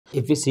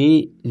if we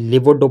see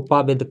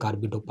levodopa with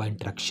carbidopa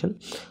interaction,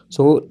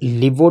 so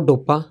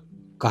levodopa,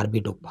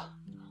 carbidopa,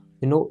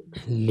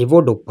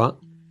 levodopa,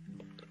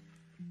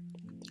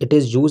 it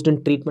is used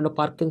in treatment of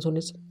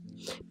Parkinsonism.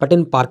 But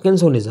in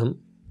Parkinsonism,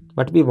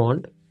 what we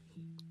want,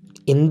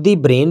 in the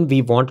brain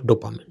we want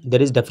dopamine.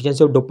 There is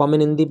deficiency of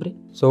dopamine in the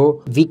brain.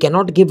 So we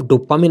cannot give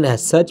dopamine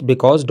as such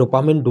because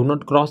dopamine do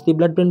not cross the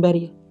blood-brain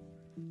barrier.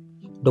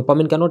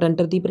 Dopamine cannot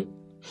enter the brain.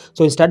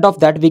 So instead of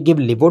that, we give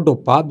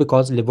levodopa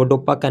because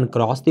levodopa can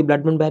cross the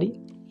blood-brain barrier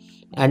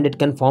and it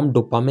can form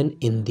dopamine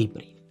in the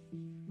brain.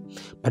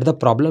 But the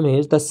problem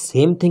is the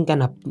same thing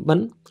can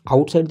happen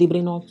outside the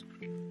brain also.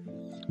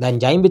 The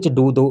enzyme which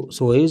do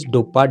so is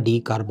dopa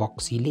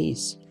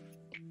decarboxylase.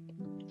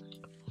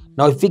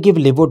 Now if we give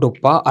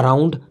levodopa,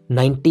 around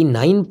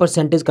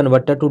 99% is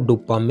converted to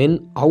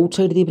dopamine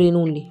outside the brain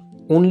only.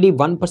 Only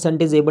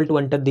 1% is able to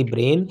enter the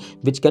brain,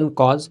 which can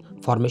cause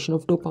formation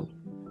of dopamine.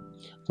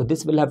 So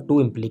this will have two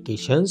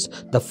implications.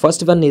 The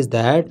first one is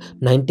that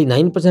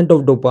 99%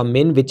 of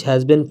dopamine which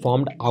has been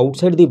formed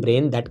outside the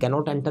brain, that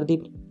cannot enter the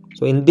brain.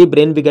 So in the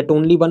brain we get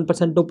only 1%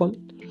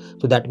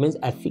 dopamine. So that means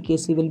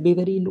efficacy will be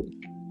very low.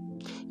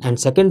 And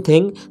second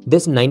thing,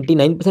 this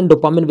 99%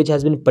 dopamine which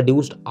has been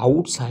produced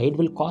outside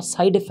will cause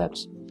side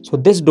effects. So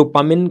this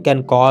dopamine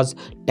can cause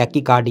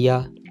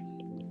tachycardia,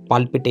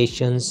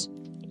 palpitations,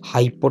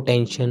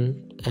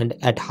 hypotension, and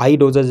at high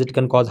doses it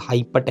can cause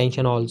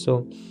hypertension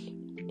also.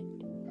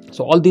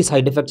 So all these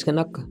side effects can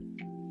occur.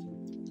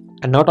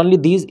 And not only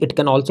these, it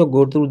can also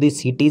go through the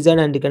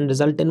CTZ and it can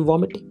result in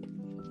vomiting.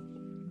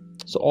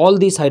 So all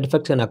these side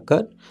effects can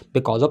occur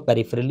because of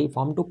peripherally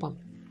formed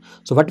dopamine.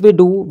 So what we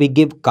do, we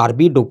give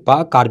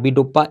carbidopa.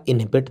 Carbidopa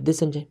inhibit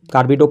this enzyme.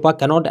 Carbidopa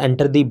cannot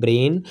enter the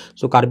brain.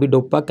 So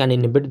carbidopa can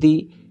inhibit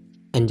the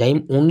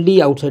enzyme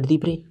only outside the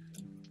brain.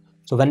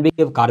 So when we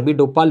give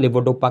carbidopa,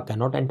 levodopa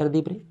cannot enter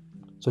the brain.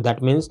 So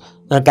that means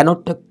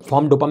cannot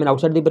form dopamine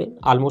outside the brain.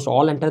 Almost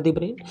all enter the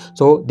brain.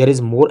 So there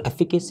is more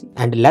efficacy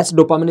and less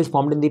dopamine is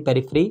formed in the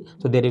periphery.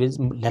 So there is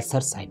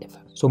lesser side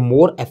effect. So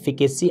more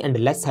efficacy and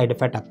less side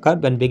effect occur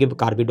when we give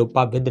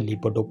carbidopa with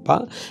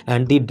levodopa.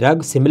 And the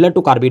drug similar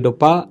to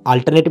carbidopa,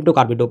 alternative to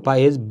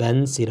carbidopa, is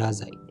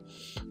benserazide.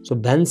 So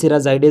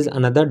benserazide is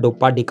another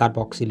dopa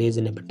decarboxylase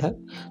inhibitor.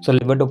 So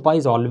levodopa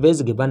is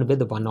always given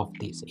with one of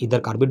these, either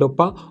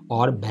carbidopa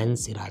or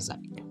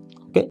benserazide.